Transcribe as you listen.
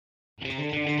I'm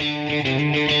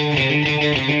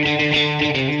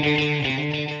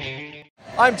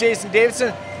Jason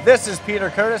Davidson. This is Peter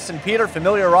Curtis, and Peter,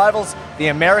 familiar rivals, the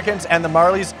Americans and the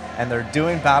Marlies, and they're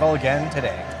doing battle again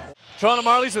today. Toronto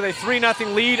Marlies with a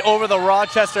 3-0 lead over the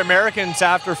Rochester Americans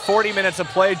after 40 minutes of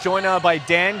play, joined now by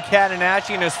Dan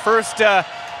Catanacci in his first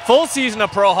full season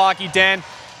of pro hockey. Dan,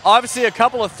 obviously a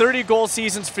couple of 30-goal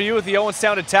seasons for you with the Owen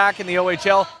Sound attack in the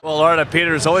OHL. Well, Lorda,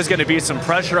 Peter, there's always going to be some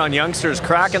pressure on youngsters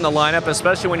cracking the lineup,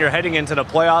 especially when you're heading into the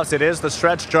playoffs. It is the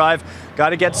stretch drive. Got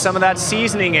to get some of that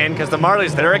seasoning in because the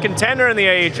Marlies, they're a contender in the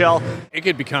AHL. It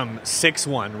could become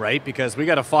 6-1, right? Because we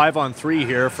got a 5-on-3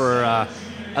 here for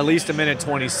at least a minute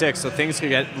 26, so things could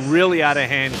get really out of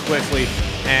hand quickly.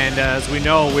 And as we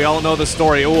know, we all know the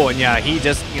story. Oh, and yeah, he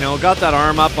just, got that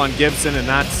arm up on Gibson, and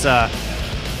that's,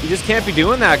 you just can't be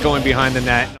doing that going behind the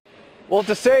net. Well,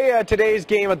 to say today's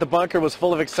game at the bunker was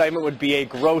full of excitement would be a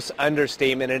gross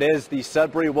understatement. It is the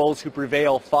Sudbury Wolves who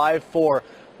prevail 5-4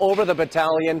 over the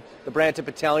Battalion, the Brampton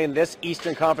Battalion. This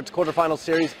Eastern Conference quarterfinal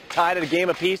series tied at a game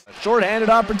apiece. Short-handed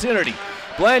opportunity.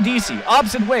 Blandisi,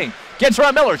 opposite wing, gets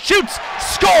around Miller, shoots,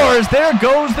 scores! There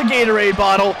goes the Gatorade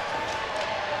bottle.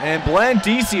 And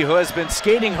Blandisi, who has been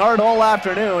skating hard all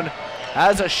afternoon,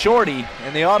 has a shorty,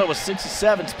 and the Ottawa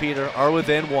 67s, Peter, are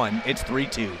within one. It's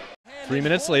 3-2. 3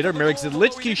 minutes later, Marek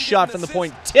Zidlichky's shot from the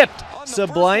point tipped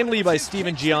sublimely by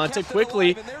Steven Giunta.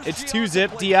 Quickly, it's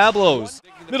 2-zip Diablos.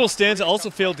 Middle Stanza also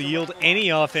failed to yield any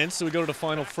offense, so we go to the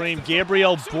final frame.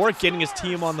 Gabriel Bourque getting his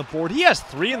team on the board. He has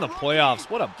 3 in the playoffs.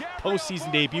 What a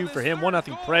postseason debut for him. 1-0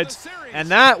 Preds. And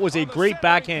that was a great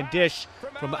backhand dish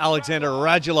from Alexander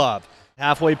Radulov.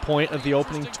 Halfway point of the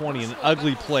opening 20, an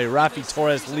ugly play. Rafi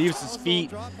Torres leaves his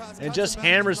feet and just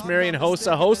hammers Marian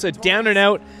Hossa. Hossa down and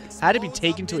out, had to be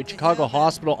taken to a Chicago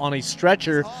hospital on a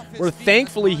stretcher, where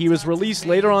thankfully he was released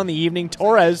later on in the evening.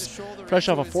 Torres, fresh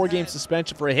off a 4-game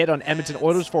suspension for a hit on Edmonton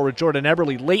Oilers forward Jordan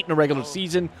Eberle late in the regular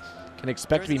season, can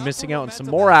expect to be missing out on some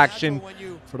more action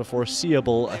for the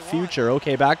foreseeable future.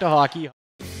 Okay, back to hockey.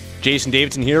 Jason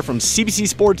Davidson here from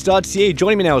CBCSports.ca.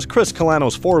 Joining me now is Chris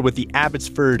Calanos, forward with the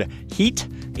Abbotsford Heat,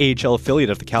 AHL affiliate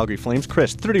of the Calgary Flames.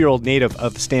 Chris, 30-year-old native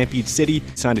of the Stampede City,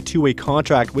 signed a 2-way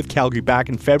contract with Calgary back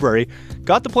in February.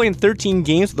 Got to play in 13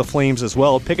 games with the Flames as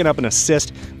well, picking up an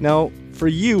assist. Now, for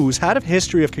you, who's had a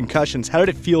history of concussions, how did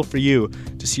it feel for you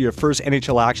to see your first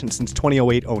NHL action since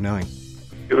 2008-09?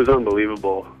 It was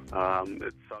unbelievable.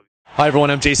 Hi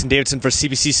everyone, I'm Jason Davidson for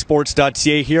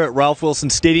CBCSports.ca here at Ralph Wilson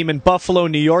Stadium in Buffalo,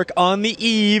 New York, on the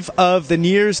eve of the New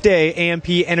Year's Day AMP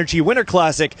Energy Winter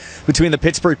Classic between the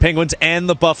Pittsburgh Penguins and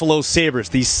the Buffalo Sabres,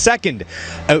 the second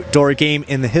outdoor game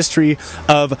in the history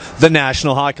of the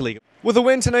National Hockey League. With a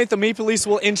win tonight, the Maple Leafs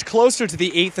will inch closer to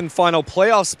the 8th and final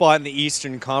playoff spot in the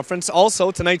Eastern Conference.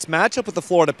 Also, tonight's matchup with the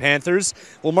Florida Panthers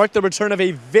will mark the return of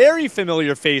a very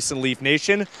familiar face in Leaf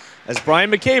Nation, as Brian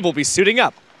McCabe will be suiting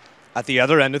up at the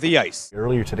other end of the ice.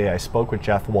 Earlier today, I spoke with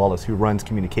Jeff Wallace, who runs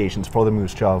communications for the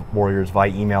Moose Jaw Warriors via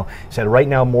email. He said right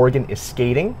now Morgan is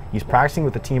skating. He's practicing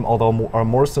with the team, although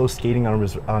more so skating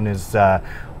on his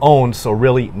own, so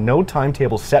really no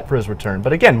timetable set for his return.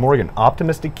 But again, Morgan,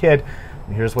 optimistic kid,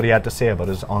 and here's what he had to say about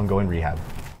his ongoing rehab.